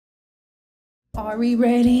Are we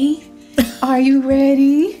ready? Are you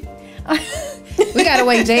ready? We gotta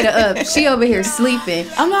wake Jada up. She over here sleeping.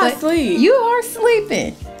 I'm not asleep. You are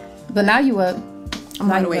sleeping. But now you up. I'm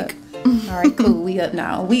not awake. All right, cool. We up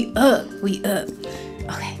now. We up.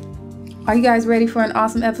 Okay. Are you guys ready for an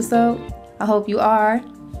awesome episode? I hope you are.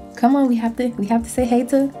 Come on, we have to say hey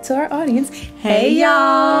to our audience. Hey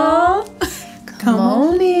y'all. Come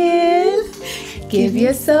on in. Give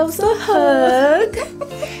yourselves a hug.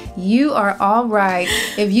 You are all right.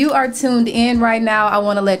 If you are tuned in right now, I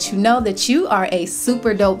want to let you know that you are a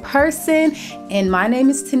super dope person. And my name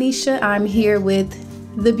is Tanisha. I'm here with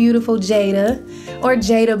the beautiful Jada, or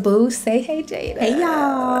Jada Boo. Say hey, Jada. Hey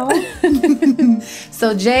y'all.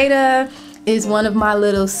 So Jada is one of my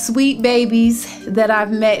little sweet babies that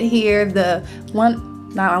I've met here. I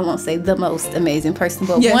won't say the most amazing person,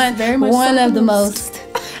 but yes, one of the most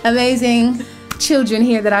amazing children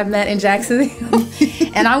here that I've met in Jacksonville.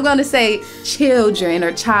 And I'm going to say children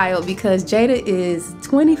or child because Jada is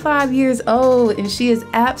 25 years old and she is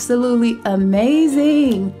absolutely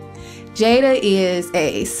amazing. Jada is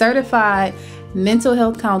a certified mental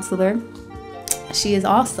health counselor. She is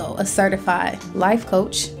also a certified life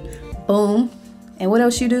coach. Boom. And what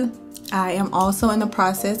else you do? I am also in the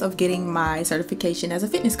process of getting my certification as a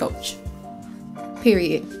fitness coach.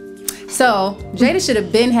 Period. So Jada should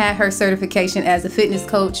have been had her certification as a fitness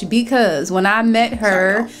coach because when I met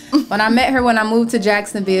her, when I moved to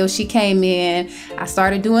Jacksonville, she came in, I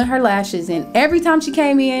started doing her lashes, and every time she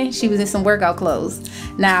came in, she was in some workout clothes.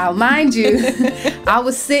 Now, mind you, I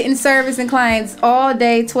was sitting servicing clients all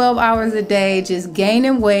day, 12 hours a day, just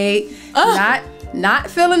gaining weight, not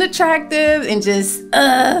feeling attractive and just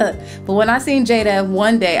But when I seen Jada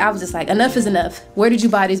one day, I was just like, enough is enough. Where did you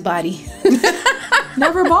buy this body?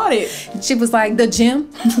 Never bought it. She was like, the gym.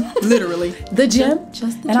 Literally. The gym.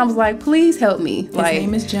 Just the and gym. I was like, please help me. His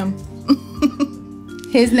name is Jim.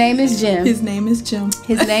 His name is Jim. His name is Jim.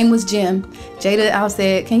 His name was Jim. Jada, I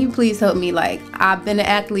said, can you please help me? Like, I've been an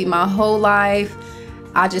athlete my whole life.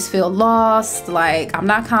 I just feel lost. Like, I'm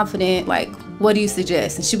not confident. Like, what do you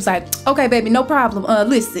suggest? And she was like, okay, baby, no problem.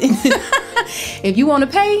 Listen, if you want to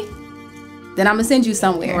pay, then I'm gonna send you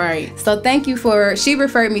somewhere. Right. So thank you she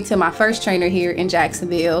referred me to my first trainer here in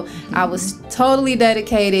Jacksonville. Mm-hmm. I was totally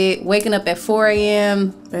dedicated, waking up at 4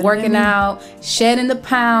 a.m., working out, shedding the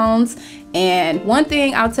pounds. And one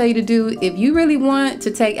thing I'll tell you to do, if you really want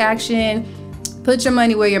to take action, put your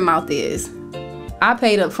money where your mouth is. I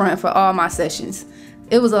paid up front for all my sessions.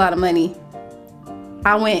 It was a lot of money.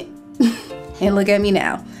 I went and look at me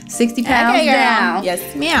now. 60 pounds down.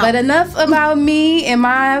 Yes, ma'am. But enough about me and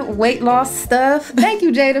my weight loss stuff. Thank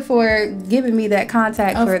you, Jada, for giving me that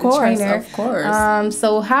contact for the trainer. Of course.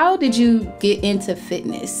 So how did you get into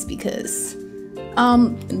fitness? Because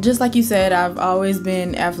just like you said, I've always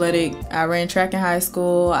been athletic. I ran track in high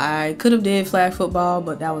school. I could have did flag football,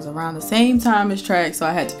 but that was around the same time as track, so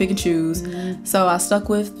I had to pick and choose. Mm-hmm. So I stuck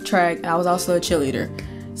with track. I was also a cheerleader.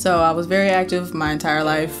 So I was very active my entire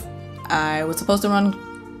life. I was supposed to run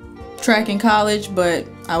track in college, but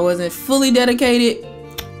I wasn't fully dedicated,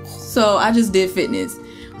 so I just did fitness.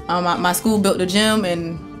 My school built a gym,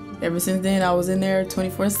 and ever since then I was in there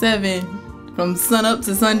 24/7 from sun up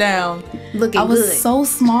to sundown. Looking good. I was so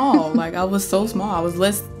small. I was so small. I was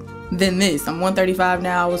less than this. I'm 135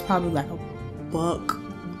 now. I was probably like a buck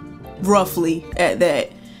roughly at that.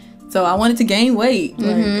 So I wanted to gain weight.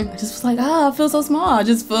 Mm-hmm. I just was like, I feel so small. I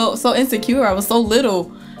just felt so insecure. I was so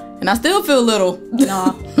little. And I still feel little.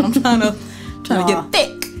 Nah, but I'm trying to get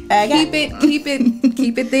thick.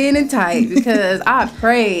 Keep it thin and tight because I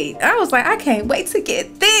prayed. I was like, I can't wait to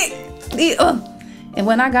get thick. And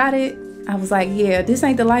when I got it, I was like, yeah, this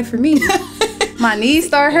ain't the life for me. My knees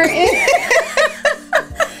start hurting.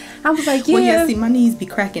 I was like, yeah. Well, yeah, see, my knees be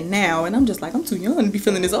cracking now, and I'm just like, I'm too young to be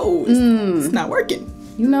feeling this old. It's not working.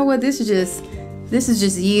 You know what? This is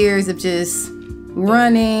just years of just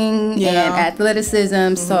running and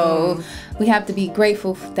athleticism. So we have to be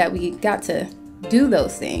grateful that we got to do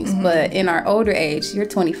those things. Mm-hmm. But in our older age, you're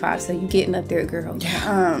 25, so you're getting up there, girl.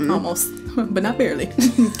 Yeah, almost, but not barely.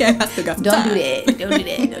 Okay, I still got some Don't time. do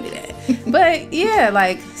that. But yeah,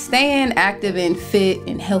 like staying active and fit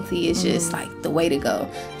and healthy is just like the way to go.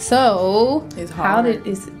 So it's hard.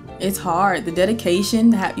 It's hard. The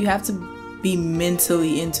dedication, you have to be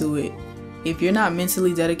mentally into it. If you're not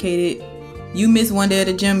mentally dedicated, you miss one day at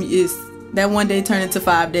the gym, that one day turned into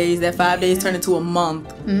 5 days. That 5 days turned into a month.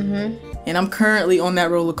 Mm-hmm. And I'm currently on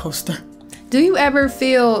that roller coaster. Do you ever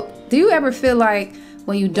feel like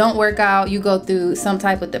when you don't work out, you go through some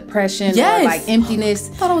type of depression or like emptiness?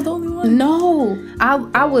 I thought I was the only one. No.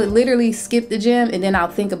 I would literally skip the gym and then I'll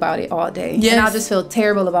think about it all day. Yes. And I'll just feel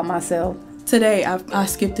terrible about myself. Today, I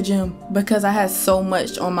skipped the gym because I had so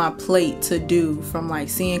much on my plate to do, from like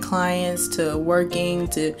seeing clients to working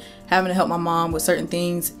to having to help my mom with certain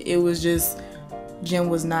things. It was just, gym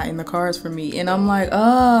was not in the cards for me. And I'm like,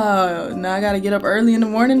 oh, now I got to get up early in the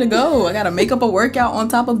morning to go. I got to make up a workout on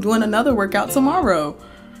top of doing another workout tomorrow.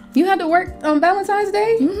 You had to work on Valentine's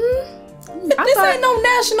Day? Mm-hmm. This ain't no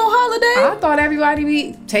national holiday. I thought everybody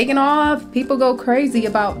be taking off. People go crazy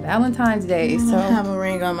about Valentine's Day. So I have a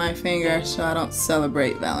ring on my finger, so I don't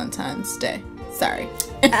celebrate Valentine's Day. Sorry.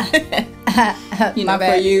 You know,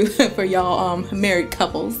 for y'all married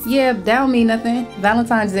couples. Yeah, that don't mean nothing.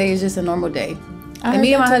 Valentine's Day is just a normal day. And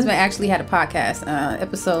me and my husband actually had a podcast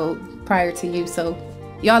episode prior to you, so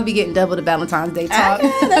y'all be getting double the Valentine's Day talk.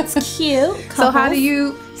 That's cute. So how do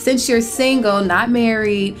you, since you're single, not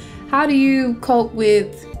married, how do you cope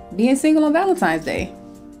with being single on Valentine's Day?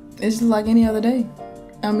 It's just like any other day.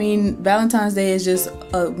 I mean, Valentine's Day is just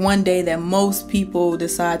one day that most people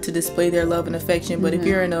decide to display their love and affection. But if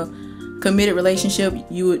you're in a committed relationship,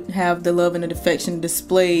 you would have the love and the affection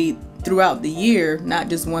displayed throughout the year, not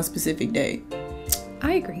just one specific day.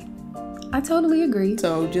 I agree. I totally agree.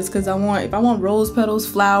 So just because if I want rose petals,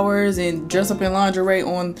 flowers, and dress up in lingerie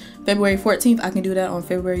on February 14th, I can do that on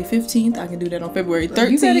February 15th. I can do that on February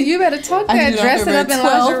 13th. You better talk that. Dressing up in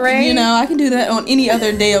lingerie. You know, I can do that on any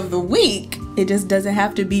other day of the week. It just doesn't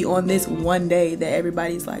have to be on this one day that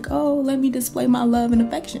everybody's like, oh, let me display my love and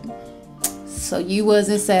affection. So you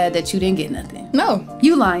wasn't sad that you didn't get nothing? No.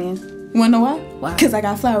 You lying. You wanna know why? Why? Because I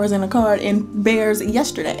got flowers and a card and bears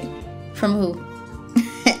yesterday. From who?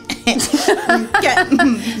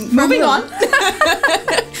 Moving on.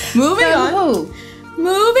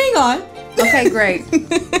 Moving on. Okay, great.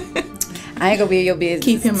 I ain't gonna be in your business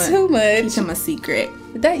keep him too much. Keep him a secret.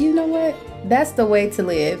 That, you know what? That's the way to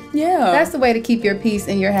live. Yeah. That's the way to keep your peace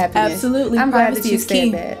and your happiness. Absolutely. I'm glad that you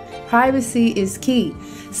said that. Privacy is key.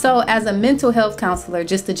 So as a mental health counselor,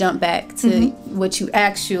 just to jump back to what you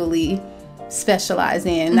actually specialize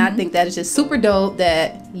in, and I think that is just super dope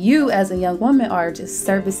that you as a young woman are just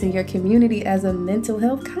servicing your community as a mental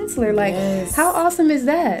health counselor. Like, how awesome is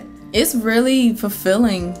that? It's really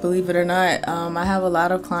fulfilling, believe it or not. I have a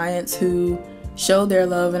lot of clients who show their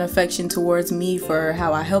love and affection towards me for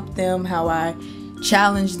how I help them, how I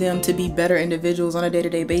challenge them to be better individuals on a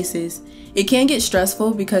day-to-day basis. It can get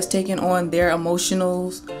stressful because taking on their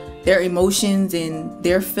emotions and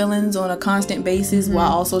their feelings on a constant basis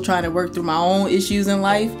while also trying to work through my own issues in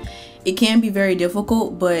life, it can be very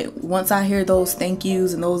difficult. But once I hear those thank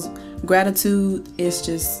yous and those gratitude,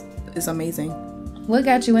 it's amazing. What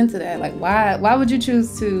got you into that? Like, why would you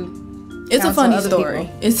choose to? It's a funny story.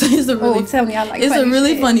 It's a really tell me. I like. It's a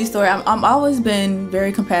really funny story. I'm always been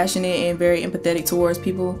very compassionate and very empathetic towards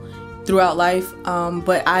people throughout life,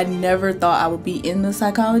 but I never thought I would be in the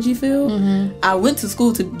psychology field. I went to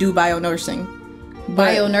school to do bio-nursing.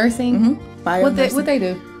 Bio-nursing? Bio-nursing. What they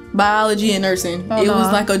do? Biology and nursing. It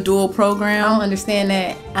was like a dual program. I don't understand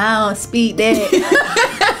that. I don't speak that.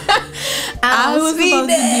 I was supposed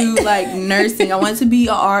to do like nursing. I wanted to be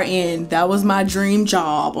a RN. That was my dream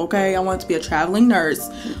job, okay? I wanted to be a traveling nurse.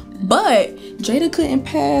 But Jada couldn't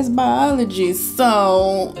pass biology,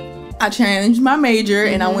 so I changed my major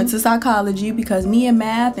and I went to psychology because me and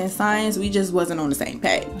math and science, we just wasn't on the same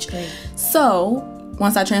page. Okay. So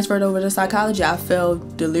once I transferred over to psychology, I fell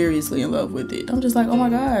deliriously in love with it. I'm just like, oh my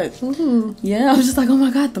God. Yeah, I was just like, oh my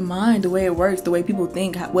God, the mind, the way it works, the way people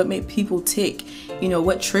think, what makes people tick, you know,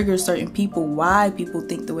 what triggers certain people, why people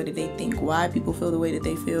think the way that they think, why people feel the way that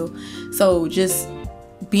they feel. So just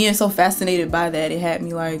being so fascinated by that, it had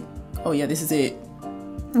me like, oh yeah, this is it.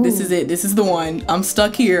 Ooh. This is it. This is the one. I'm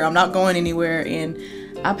stuck here. I'm not going anywhere. And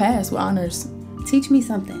I passed with honors. Teach me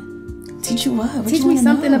something. Teach you what? Teach me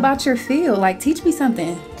something about your field. Like, teach me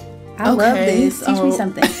something. I love this. Teach me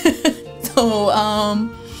something. So,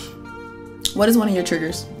 what is one of your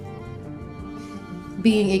triggers?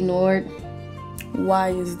 Being ignored.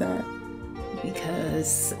 Why is that?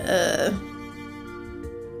 Because,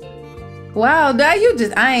 wow, now you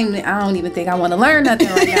just, I don't even think I want to learn nothing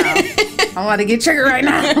right now. I want to get triggered right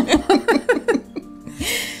now.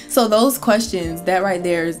 So those questions, that right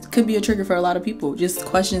there could be a trigger for a lot of people. Just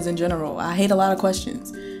questions in general. I hate a lot of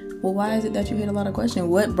questions. Well, why is it that you hate a lot of questions?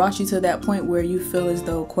 What brought you to that point where you feel as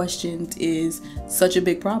though questions is such a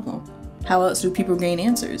big problem? How else do people gain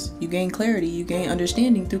answers? You gain clarity, you gain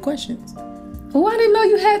understanding through questions. Oh, I didn't know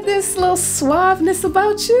you had this little suaveness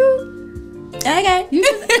about you. Okay.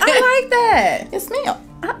 I like that. Yes, ma'am.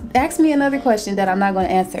 Ask me another question that I'm not going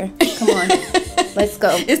to answer. Come on. Let's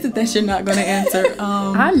go. It's that you're not going to answer.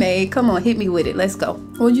 I may. Come on, hit me with it. Let's go.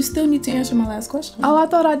 Well, you still need to answer my last question. Oh, I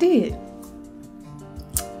thought I did.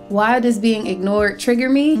 Why does being ignored trigger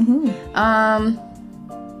me? I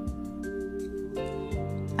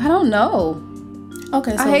don't know.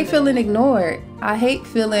 Okay, so I hate feeling ignored. I hate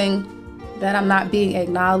feeling that I'm not being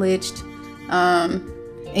acknowledged. And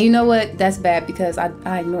you know what? That's bad because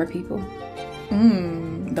I ignore people.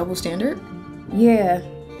 Double standard? Yeah.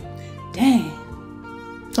 Dang.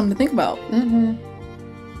 Something to think about.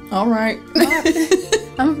 All right.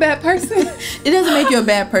 I'm a bad person. It doesn't make you a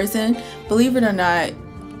bad person. Believe it or not,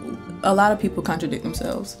 a lot of people contradict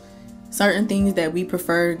themselves. Certain things that we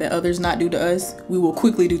prefer that others not do to us, we will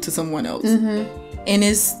quickly do to someone else. And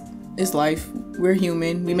it's life. We're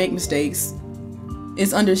human. We make mistakes.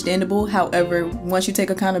 It's understandable. However, once you take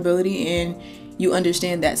accountability and you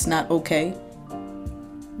understand that's not okay,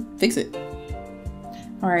 fix it.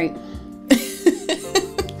 All right.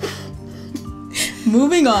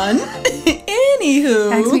 Moving on.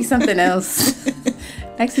 Anywho. Ask me something else.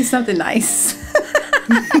 Ask me something nice.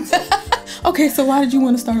 Okay, so why did you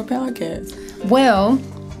want to start a podcast? Well,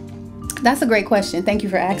 that's a great question. Thank you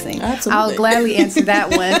for asking. Absolutely. I'll gladly answer that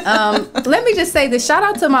one. Let me just say this. Shout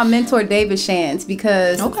out to my mentor, David Shantz,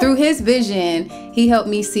 because through his vision, he helped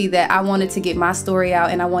me see that I wanted to get my story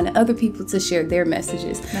out and I wanted other people to share their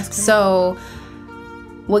messages. That's cool. So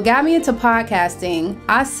what got me into podcasting,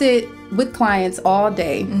 I sit with clients all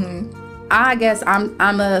day. I guess I'm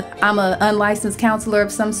a unlicensed counselor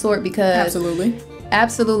of some sort because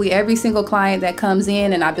absolutely every single client that comes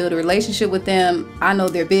in and I build a relationship with them, I know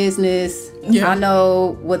their business. I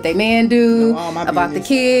know what they man do about the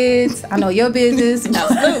kids. I know your business.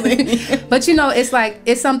 Absolutely. But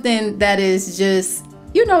it's something that is just,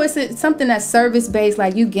 it's something that's service based.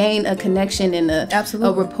 Like you gain a connection and a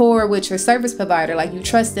rapport with your service provider. Like you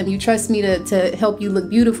trust them. You trust me to help you look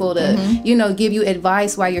beautiful, to, give you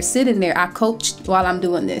advice while you're sitting there. I coach while I'm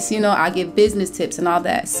doing this. I give business tips and all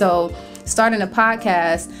that. So starting a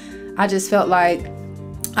podcast, I just felt like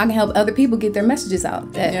I can help other people get their messages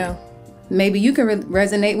out that maybe you can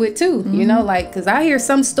resonate with too. Because I hear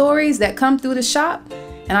some stories that come through the shop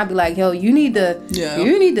and I'd be like, yo, you need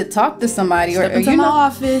to talk to somebody. Step into my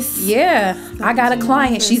office. I got a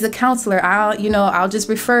client. She's a counselor. I'll just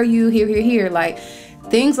refer you here. Like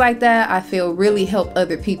things like that, I feel really help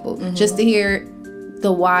other people just to hear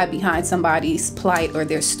the why behind somebody's plight or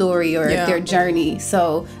their story or their journey.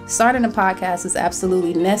 So starting a podcast is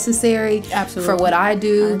absolutely necessary for what I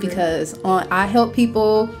do because I help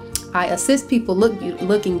people. I assist people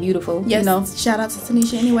looking beautiful. Yes. Shout out to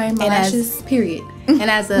Tanisha anyway. My lashes. Period. And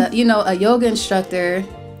as a a yoga instructor,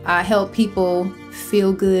 I help people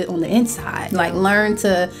feel good on the inside. Like learn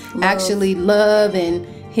to actually love and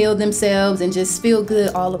heal themselves and just feel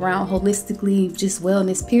good all around holistically, just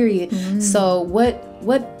wellness, period. So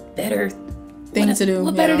what better thing to do?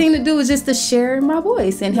 What better thing to do is just to share my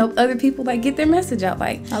voice and help other people get their message out.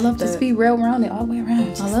 Like I love that. Just be real rounded all the way around.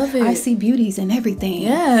 Just, I love it. I see beauties in everything.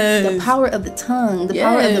 Yes. The power of the tongue, the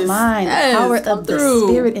power of the mind, the power of the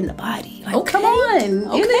spirit in the body. Like, come on.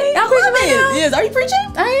 Okay. I'm preaching right now. Yes. Are you preaching?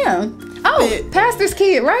 I am. Oh, pastor's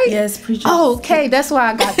kid, right? Yes, preacher. Oh, okay. That's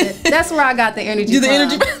why I got that's where I got the energy from.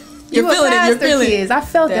 You're feeling it. You're feeling it. I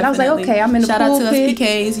felt it. I was like, okay, I'm in the Shout pulpit. out to us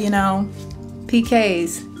PKs,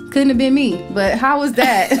 PKs. Couldn't have been me, but how was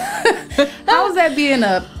that? How was that being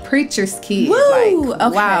a preacher's kid? Woo! Okay,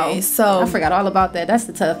 wow. So I forgot all about that. That's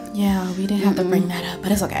the tough. Yeah, we didn't have to bring that up,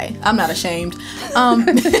 but it's okay. I'm not ashamed.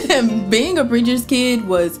 Being a preacher's kid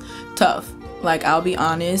was tough. Like, I'll be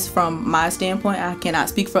honest, from my standpoint, I cannot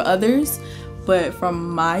speak for others, but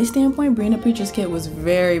from my standpoint, being a preacher's kid was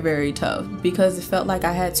very, very tough because it felt like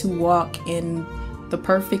I had to walk in the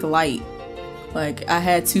perfect light. Like,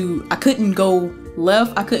 I couldn't go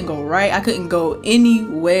left, I couldn't go right, I couldn't go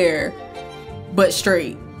anywhere but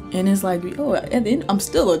straight. And it's like, at the end, I'm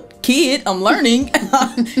still a kid, I'm learning.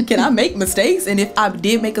 Can I make mistakes? And if I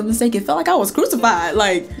did make a mistake, it felt like I was crucified.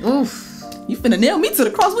 Like, oof, you finna nail me to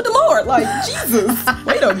the cross with the Lord. Like, Jesus,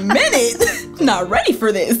 wait a minute. I'm not ready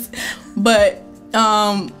for this. But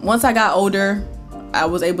once I got older, I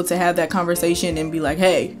was able to have that conversation and be like,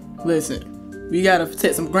 hey, listen, we gotta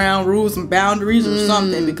set some ground rules, some boundaries or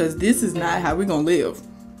something, because this is not how we're gonna live.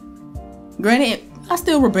 Granted, I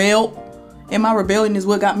still rebelled, and my rebellion is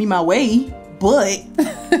what got me my way, but,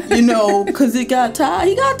 because he got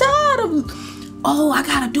tired of, I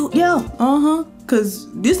gotta do it. Because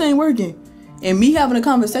this ain't working. And me having a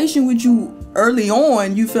conversation with you early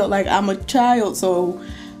on, you felt like I'm a child, so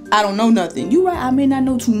I don't know nothing. You right, I may not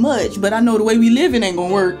know too much, but I know the way we live it ain't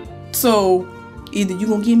gonna work. So either you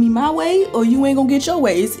gonna give me my way or you ain't gonna get your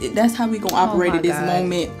way. That's how we gonna operate at this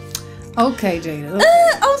moment. Okay, Jada.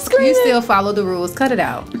 I'm screaming. You still follow the rules. Cut it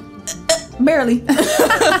out. barely.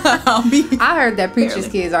 I heard that preacher's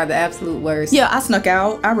kids are the absolute worst. Yeah, I snuck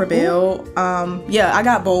out. I rebelled. Yeah, I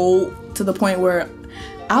got bold to the point where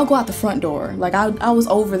I'll go out the front door. Like, I was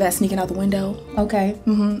over that sneaking out the window. Okay.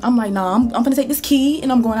 I'm like, nah, I'm gonna take this key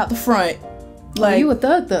and I'm going out the front. Like, you a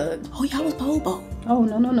thug. Oh yeah, I was bold. Oh,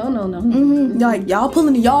 no. Like, y'all pull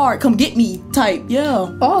in the yard, come get me type.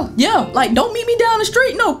 Yeah. Oh. Yeah, like, don't meet me down the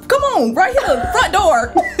street. No, come on, right here, front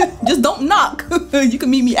door. Just don't knock. You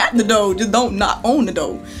can meet me at the door. Just don't knock on the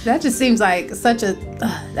door. That just seems like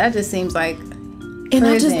that just seems like And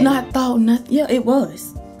I just prison. not thought nothing. Yeah, it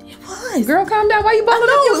was. Girl, calm down. Why you balling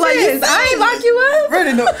up your fist? I ain't lock you up.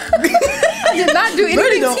 Ready to I did not do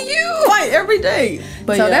anything to you. fight every day.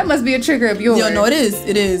 But So yeah. that must be a trigger of yours. Yeah, no, it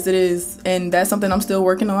is. And that's something I'm still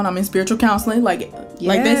working on. I'm in spiritual counseling. Like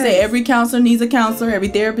they say, every counselor needs a counselor. Every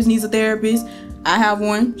therapist needs a therapist. I have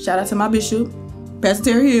one. Shout out to my bishop, Pastor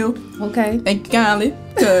Terry Hill. Okay. Thank you kindly,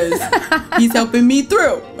 because he's helping me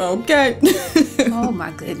through. Okay. Oh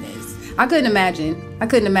my goodness. I couldn't imagine.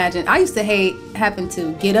 I used to hate having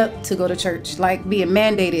to get up to go to church. Like being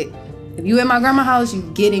mandated. If you in my grandma's house, you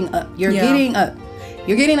getting up. You're getting up.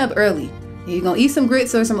 You're getting up early. You're gonna eat some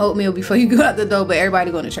grits or some oatmeal before you go out the door, but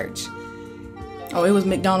everybody going to church. Oh, it was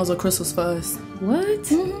McDonald's or Crystal's for us.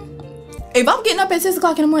 What? If I'm getting up at 6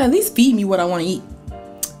 o'clock in the morning, at least feed me what I want to eat.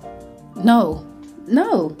 No.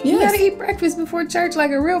 You Yes. gotta eat breakfast before church,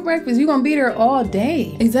 like a real breakfast. You're gonna be there all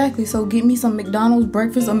day. Exactly. So get me some McDonald's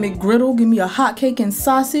breakfast, a McGriddle, give me a hot cake and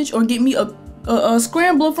sausage, or get me a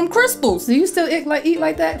scrambler from Crystal's. Do you still eat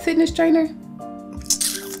like that, fitness trainer?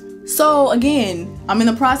 So again, I'm in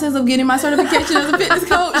the process of getting my certification as a fitness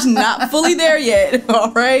coach. Not fully there yet.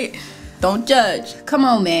 All right. Don't judge. Come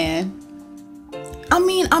on, man. I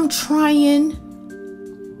mean, I'm trying.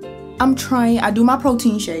 I do my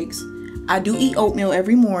protein shakes. I do eat oatmeal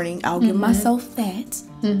every morning. I'll give myself that.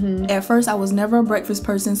 At first, I was never a breakfast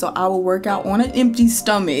person, so I would work out on an empty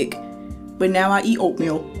stomach. But now I eat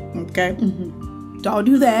oatmeal. Okay? So I'll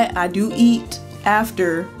do that. I do eat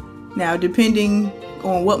after. Now, depending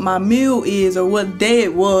on what my meal is or what day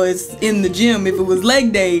it was in the gym, if it was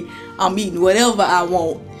leg day, I'm eating whatever I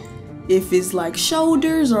want. If it's like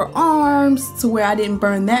shoulders or arms, to where I didn't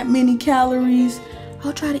burn that many calories,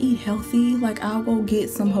 I'll try to eat healthy. Like, I'll go get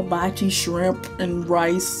some hibachi shrimp and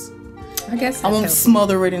rice. I guess I won't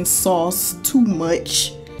smother it in sauce too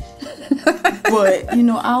much. But,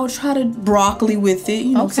 I'll try to broccoli with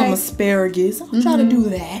it. Some asparagus. I'll try to do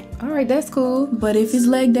that. All right, that's cool. But if it's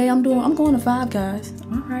leg day, I'm going to Five Guys.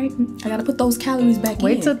 All right. I got to put those calories back in.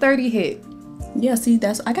 Wait till 30 hit. Yeah, see,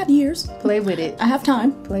 I got years. Play with it. I have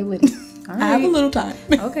time. Play with it. All right. I have a little time.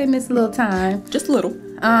 Okay, miss a little time. Just a little.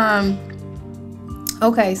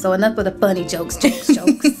 Okay, so enough of the funny jokes.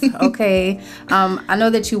 Okay. I know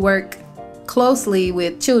that you work closely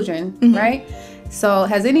with children, right? So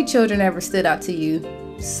has any children ever stood out to you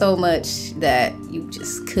so much that you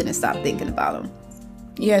just couldn't stop thinking about them?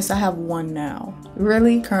 Yes, I have one now.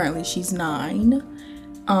 Really? Currently, she's 9.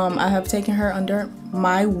 I have taken her under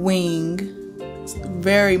my wing,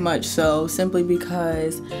 very much so, simply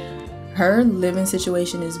because her living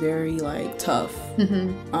situation is very tough.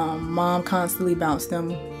 Mom constantly bounced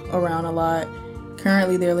them around a lot.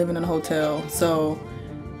 Currently, they're living in a hotel, so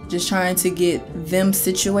just trying to get them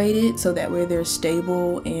situated so that way they're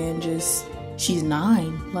stable. And she's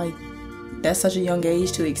 9. That's such a young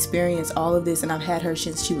age to experience all of this, and I've had her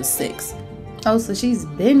since she was 6. Oh, so she's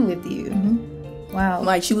been with you.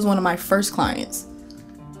 Wow. She was one of my first clients.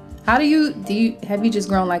 How have you just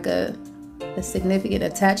grown a significant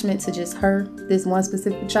attachment to just her, this one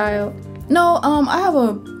specific child? No, I have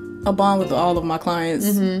a bond with all of my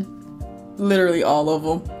clients. Literally all of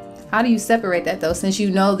them. How do you separate that though, since you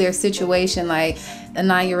know their situation? Like, a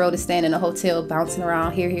 9-year-old is staying in a hotel bouncing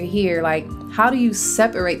around here. How do you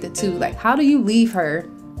separate the two? How do you leave her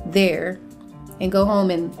there and go home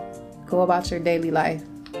and go about your daily life?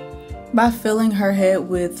 By filling her head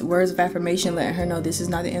with words of affirmation, letting her know this is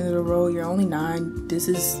not the end of the road. You're only 9. This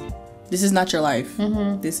is not your life.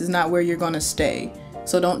 This is not where you're going to stay.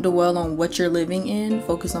 So don't dwell on what you're living in.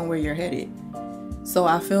 Focus on where you're headed. So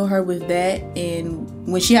I fill her with that. And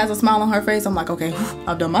when she has a smile on her face, I'm like, okay,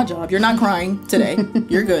 I've done my job. You're not crying today.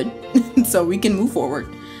 You're good. So we can move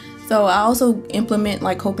forward. So I also implement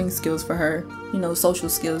coping skills for her. Social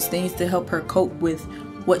skills, things to help her cope with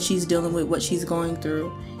what she's dealing with, what she's going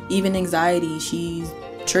through. Even anxiety, she's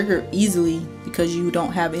triggered easily because you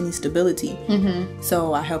don't have any stability.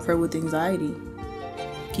 So I help her with anxiety,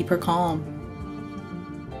 keep her calm.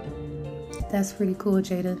 That's pretty cool,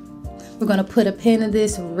 Jada. We're gonna put a pin in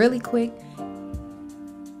this really quick.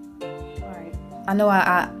 All right. I know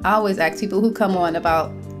I always ask people who come on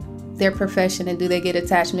about their profession, and do they get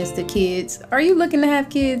attachments to kids? Are you looking to have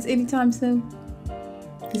kids anytime soon?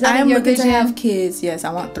 I am looking to have kids. Yes,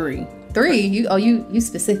 I want 3. 3? You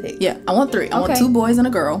specific? Yeah, I want 3. I want 2 boys and a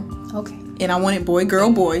girl. Okay. And I want it boy,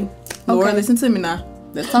 girl, boy. Laura, listen to me now.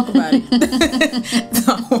 Let's talk about it.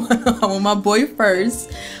 So I want my boy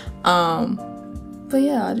first. But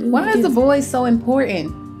yeah, I do. Why is the boy so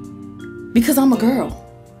important? Because I'm a girl.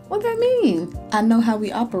 What that mean? I know how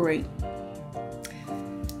we operate.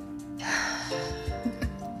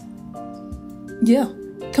 Yeah,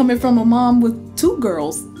 coming from a mom with 2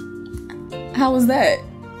 girls. How was that?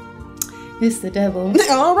 It's the devil.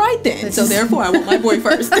 All right then. So therefore, I want my boy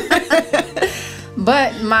first.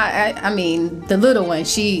 But I mean, the little one,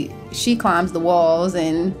 she climbs the walls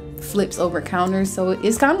and flips over counters. So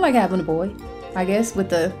it's kind of like having a boy, I guess, with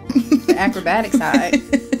the acrobatic side.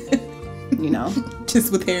 You know,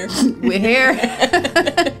 just with hair. With hair.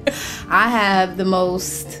 I have the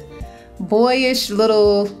most boyish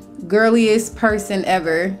little girliest person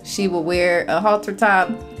ever. She will wear a halter top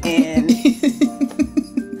and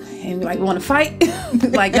like, want to fight?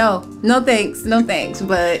 Like, no thanks.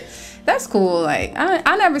 But that's cool. Like,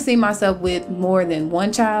 I never see myself with more than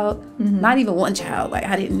 1 child. Not even 1 child. Like,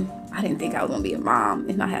 I didn't think I was gonna be a mom,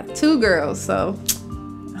 and I have 2 girls. So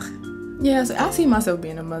yeah, so I see myself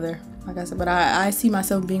being a mother, like I said, but I see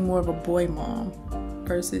myself being more of a boy mom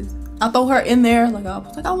versus. I throw her in there, like I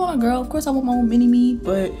was like, I want a girl. Of course, I want my own mini me,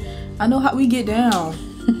 but I know how we get down.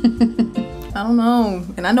 I don't know,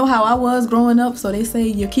 and I know how I was growing up. So they say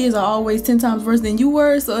your kids are always 10 times worse than you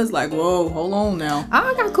were. So it's like, whoa, hold on now.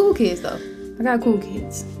 I got cool kids though. I got cool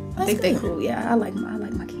kids. I think they cool. Yeah, I like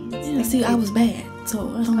my kids. Yeah, see, I was bad, so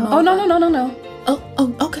I don't know. Oh no.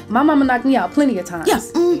 Oh, okay. My mama knocked me out plenty of times. Yeah.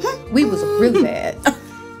 We was really bad.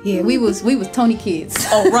 Yeah, we was Tony kids.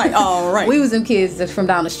 All right. We was them kids that's from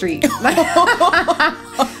down the street.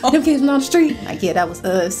 Them kids from down the street. Like, yeah, that was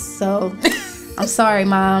us. So I'm sorry,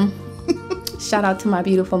 Mom. Shout out to my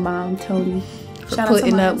beautiful mom, Tony, for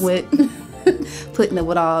putting up with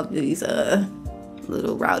all these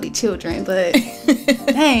little rowdy children. But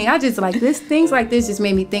dang, I just like this. Things like this just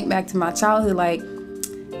made me think back to my childhood. Like,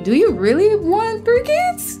 do you really want 3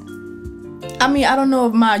 kids? I mean, I don't know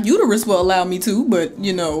if my uterus will allow me to, but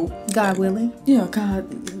you know, God willing. Yeah, God,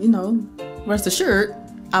 you know, rest assured,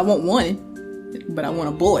 I want 1, but I want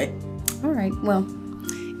a boy. All right. Well,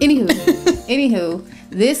 anywho,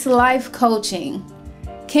 this life coaching.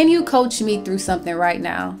 Can you coach me through something right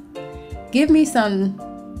now? Give me some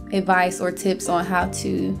advice or tips on how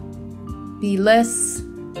to be less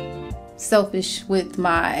selfish with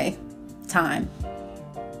my time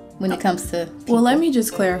when it comes to people. Well, let me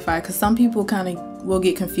just clarify, because some people kind of will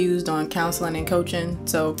get confused on counseling and coaching.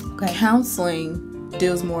 So counseling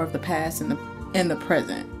deals more of the past and the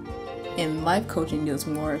present, and life coaching deals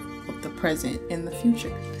more of the present and the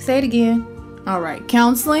future. Say it again. All right.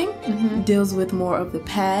 Counseling deals with more of the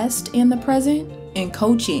past and the present, and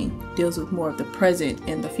coaching deals with more of the present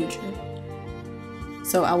and the future.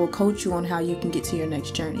 So I will coach you on how you can get to your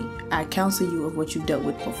next journey. I counsel you of what you've dealt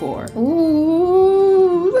with before.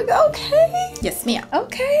 Ooh, okay. Yes, ma'am.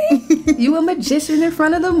 Okay. You a magician in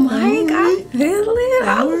front of the mic. I feel it.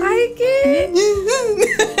 I like it.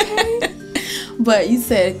 Okay. But you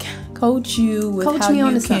said coach you with how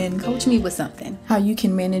you can coach me with something. How you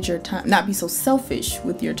can manage your time, not be so selfish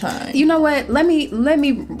with your time. You know what? Let me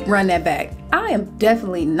run that back. I am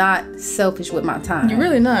definitely not selfish with my time. You're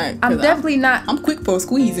really not. I'm definitely not. I'm quick for a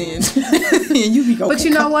squeeze in. And you be going. But you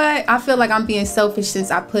know what? I feel like I'm being selfish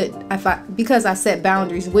since because I set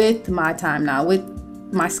boundaries with my time now, with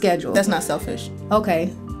my schedule. That's not selfish.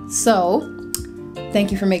 Okay. So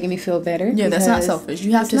thank you for making me feel better. Yeah, that's not selfish.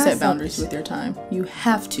 You have to set boundaries with your time. You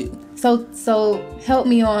have to. So help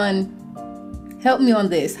me on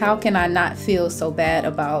this. How can I not feel so bad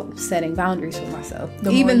about setting boundaries for myself?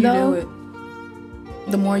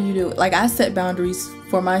 The more you do it. Like, I set boundaries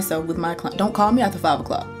for myself with my client. Don't call me after 5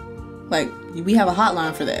 o'clock. Like, we have a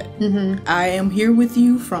hotline for that. I am here with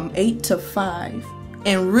you from 8 to 5.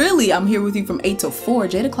 And really, I'm here with you from 8 to 4.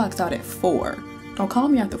 Jada clocks out at 4. Don't call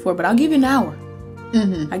me after 4, but I'll give you an hour.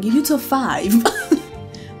 I give you till 5.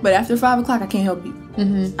 But after 5 o'clock, I can't help you.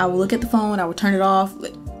 I will look at the phone. I will turn it off.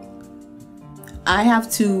 I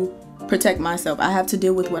have to protect myself. I have to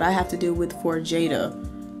deal with what I have to deal with for Jada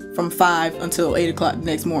from 5 until 8 o'clock the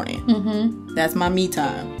next morning. That's my me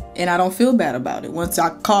time. And I don't feel bad about it. Once I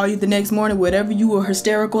call you the next morning, whatever you were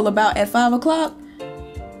hysterical about at 5 o'clock,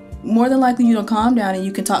 more than likely you don't calm down and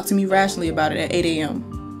you can talk to me rationally about it at 8 a.m.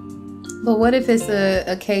 But what if it's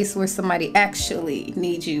a case where somebody actually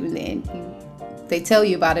needs you and then they tell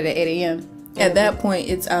you about it at 8 a.m.? At that point,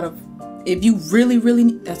 it's out of... If you really, really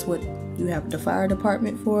need... That's what You have the fire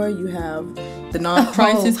department for it. You have the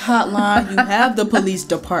non-crisis hotline. You have the police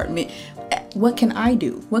department. What can I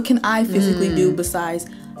do? What can I physically do besides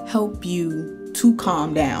help you to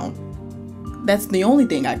calm down? That's the only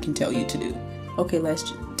thing I can tell you to do. Okay,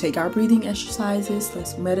 let's take our breathing exercises.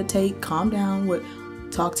 Let's meditate, calm down.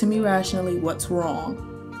 Talk to me rationally. What's wrong?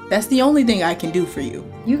 That's the only thing I can do for you.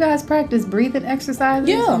 You guys practice breathing exercises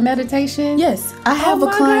and meditation? Yes. I have a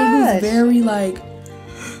client who's very,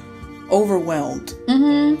 overwhelmed.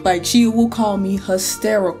 Like, she will call me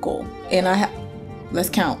hysterical. And let's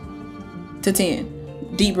count to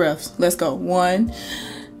 10. Deep breaths. Let's go. 1,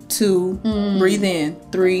 2, breathe in.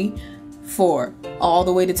 3, 4, all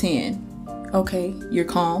the way to 10. Okay, you're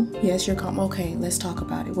calm? Yes, you're calm. Okay, let's talk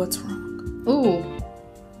about it. What's wrong?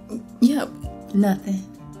 Ooh. Yep. Nothing.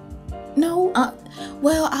 No,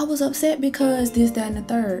 well, I was upset because this, that, and the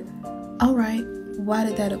third. All right, why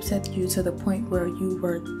did that upset you to the point where you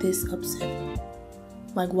were this upset?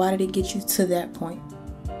 Like, why did it get you to that point?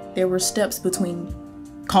 There were steps between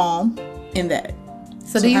calm and that.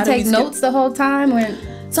 So do you take notes the whole time?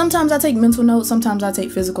 Sometimes I take mental notes, sometimes I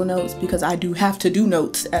take physical notes, because I do have to do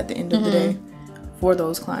notes at the end of the day for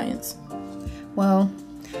those clients. Well,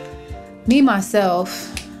 me,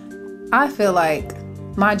 myself, I feel like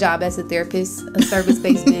my job as a therapist, a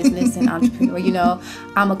service-based business and entrepreneur,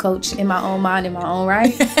 I'm a coach in my own mind, in my own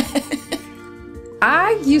right.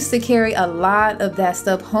 I used to carry a lot of that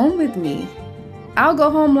stuff home with me. I'll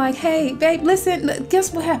go home like, hey, babe, listen,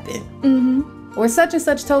 guess what happened? Or such and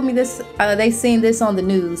such told me this, they seen this on the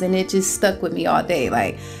news, and it just stuck with me all day.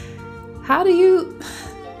 Like, how do you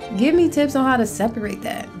give me tips on how to separate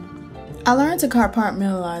that? I learned to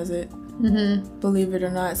compartmentalize it. Believe it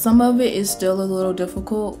or not, some of it is still a little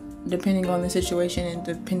difficult depending on the situation and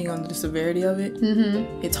depending on the severity of it.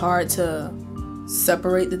 It's hard to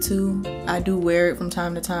separate the two. I do wear it from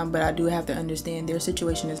time to time, but I do have to understand their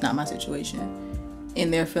situation is not my situation,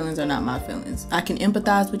 and their feelings are not my feelings. I can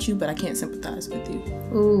empathize with you, but I can't sympathize with you.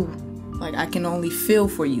 Ooh. Like, I can only feel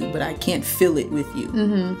for you, but I can't feel it with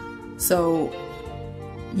you. So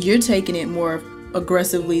you're taking it more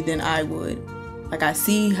aggressively than I would. Like, I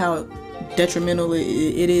see how detrimental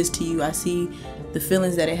it is to you. I see the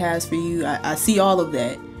feelings that it has for you. I see all of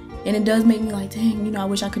that, and it does make me like, dang, I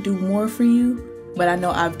wish I could do more for you, but I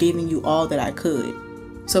know I've given you all that I could.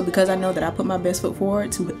 So because I know that I put my best foot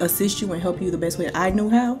forward to assist you and help you the best way I knew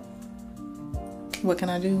how, what can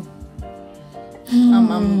I do?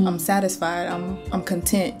 I'm satisfied. I'm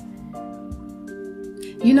content.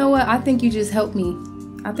 You know what? I think you just helped me.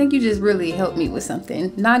 I think you just really helped me with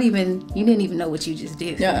something. You didn't even know what you just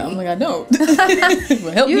did. Yeah, I'm like, I don't.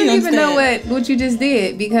 Well, help you didn't even know what you just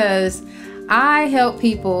did, because I help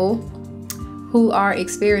people who are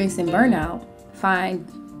experiencing burnout find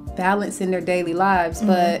balance in their daily lives.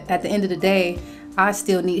 But at the end of the day, I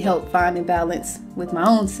still need help finding balance with my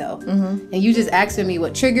own self. And you just asking me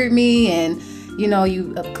what triggered me, and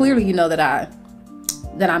you clearly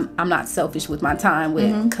that I'm not selfish with my time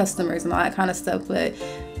with customers and all that kind of stuff. But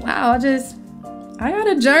wow, I got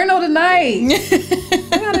a journal tonight.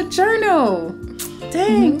 I got a journal.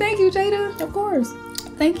 Dang, thank you, Jada. Of course.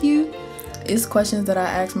 Thank you. It's questions that I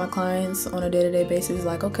ask my clients on a day-to-day basis,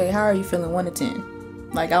 like, okay, how are you feeling 1 to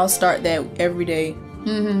 10? Like, I'll start that every day,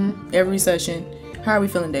 every session. How are we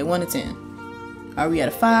feeling today, 1 to 10? Are we at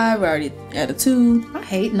a 5? Are we at a 2? I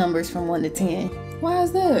hate numbers from 1 to 10. Why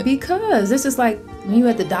is that? Because it's just like when you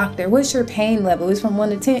at the doctor, what's your pain level? It's from 1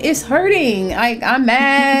 to 10. It's hurting. I'm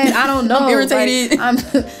mad. I don't know. I'm irritated.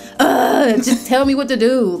 Like, just tell me what to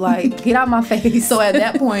do. Like, get out my face. So at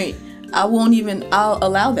that point, I'll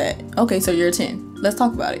allow that. Okay, so you're a 10. Let's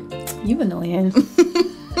talk about it. You annoying.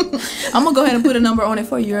 I'm gonna go ahead and put a number on it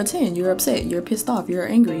for you. You're a 10. You're upset. You're pissed off. You're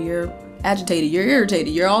angry. You're agitated. You're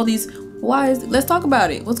irritated. You're all these. Let's talk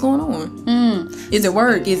about it. What's going on? Is it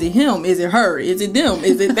work? Is it him? Is it her? Is it them?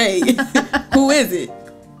 Is it they? Who is it?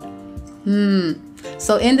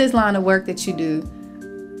 So in this line of work that you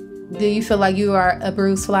do you feel like you are a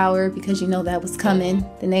bruised flower? Because you know that was coming.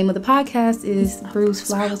 The name of the podcast is Bruised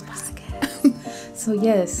Flowers Podcast. So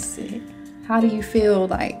yes, how do you feel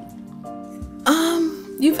like?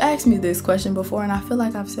 You've asked me this question before, and I feel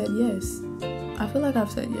like I've said yes.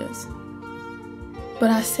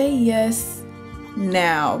 But I say yes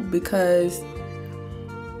now because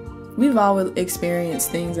we've all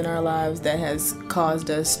experienced things in our lives that has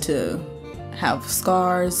caused us to have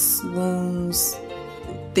scars, wounds,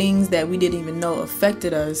 things that we didn't even know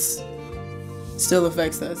affected us still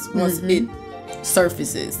affects us once it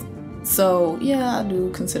surfaces. So yeah, I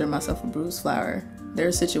do consider myself a bruised flower. There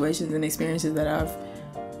are situations and experiences that I've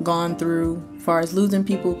gone through, as far as losing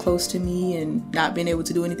people close to me and not being able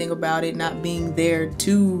to do anything about it, not being there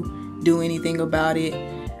to do anything about it.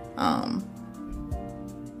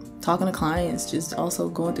 Talking to clients, just also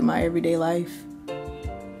going through my everyday life.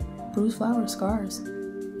 Bruised flowers, scars.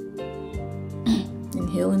 And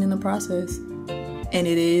healing in the process. And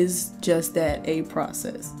it is just that, a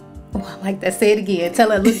process. Oh, I like that. Say it again.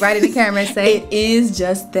 Tell her, look right in the camera and say it is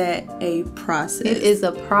just that, a process. It is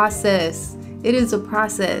a process. It is a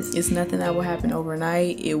process. It's nothing that will happen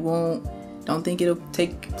overnight. It won't. Don't think it'll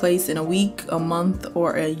take place in a week, a month,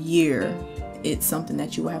 or a year. It's something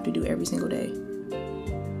that you will have to do every single day.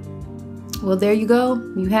 Well, there you go.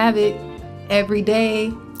 You have it. Every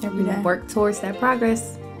day. Every day. Work towards that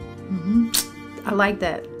progress. I like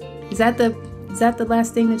that. Is that the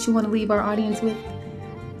last thing that you want to leave our audience with?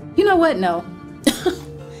 You know what? No.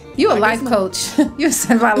 You're a life coach. You're a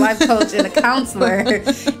certified life coach and a counselor.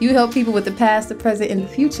 You help people with the past, the present, and the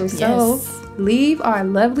future. So leave our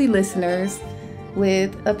lovely listeners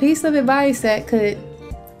with a piece of advice that could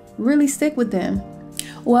really stick with them.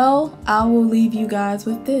 Well, I will leave you guys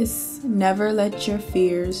with this. Never let your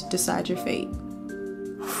fears decide your fate.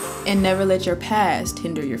 And never let your past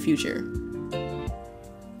hinder your future.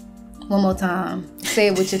 One more time. Say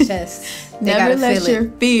it with your chest. Never let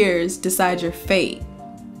your fears decide your fate.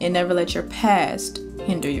 And never let your past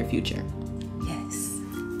hinder your future. Yes.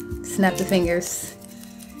 Snap the fingers.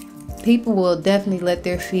 People will definitely let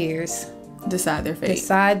their fears decide their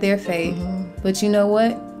fate. But you know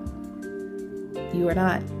what? You are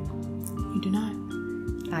not. You do not.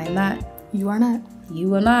 I am not. You are not. You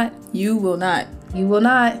will not. You will not. You will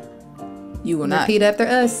not. You will not. Repeat after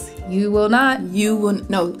us. You will not. You will.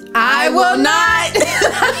 No. I will not.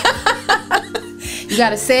 You got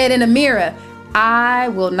to say it in the mirror. I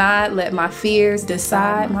will not let my fears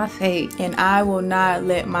decide my fate. And I will not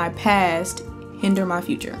let my past hinder my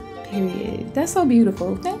future. Period. That's so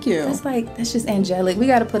beautiful. Thank you. That's just angelic. We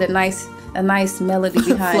got to put a nice melody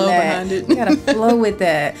behind flow that. Behind it. We got to flow with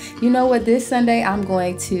that. You know what? This Sunday, I'm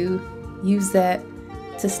going to use that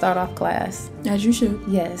to start off class. As you should.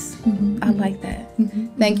 Yes. I like that.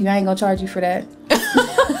 Thank you. I ain't going to charge you for that.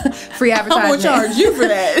 Free advertisement. I'm going to charge you for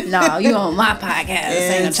that. No, you on my podcast. I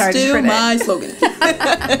ain't going to charge you for that. Still my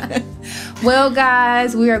slogan. Well,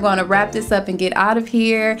 guys, we are going to wrap this up and get out of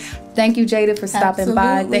here. Thank you, Jada, for stopping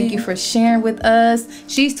by. Thank you for sharing with us.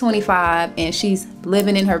 She's 25 and she's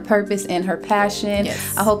living in her purpose and her passion.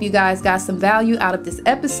 Yes. I hope you guys got some value out of this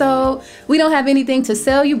episode. We don't have anything to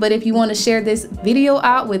sell you, but if you want to share this video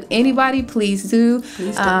out with anybody, please do.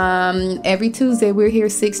 Every Tuesday, we're here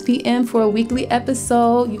 6 p.m. for a weekly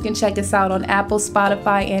episode. You can check us out on Apple,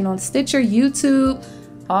 Spotify, and on Stitcher, YouTube,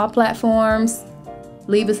 all platforms.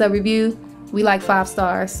 Leave us a review. We like 5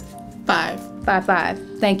 stars. 5.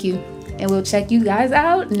 5. Thank you. And we'll check you guys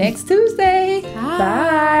out next Tuesday.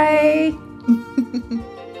 Bye.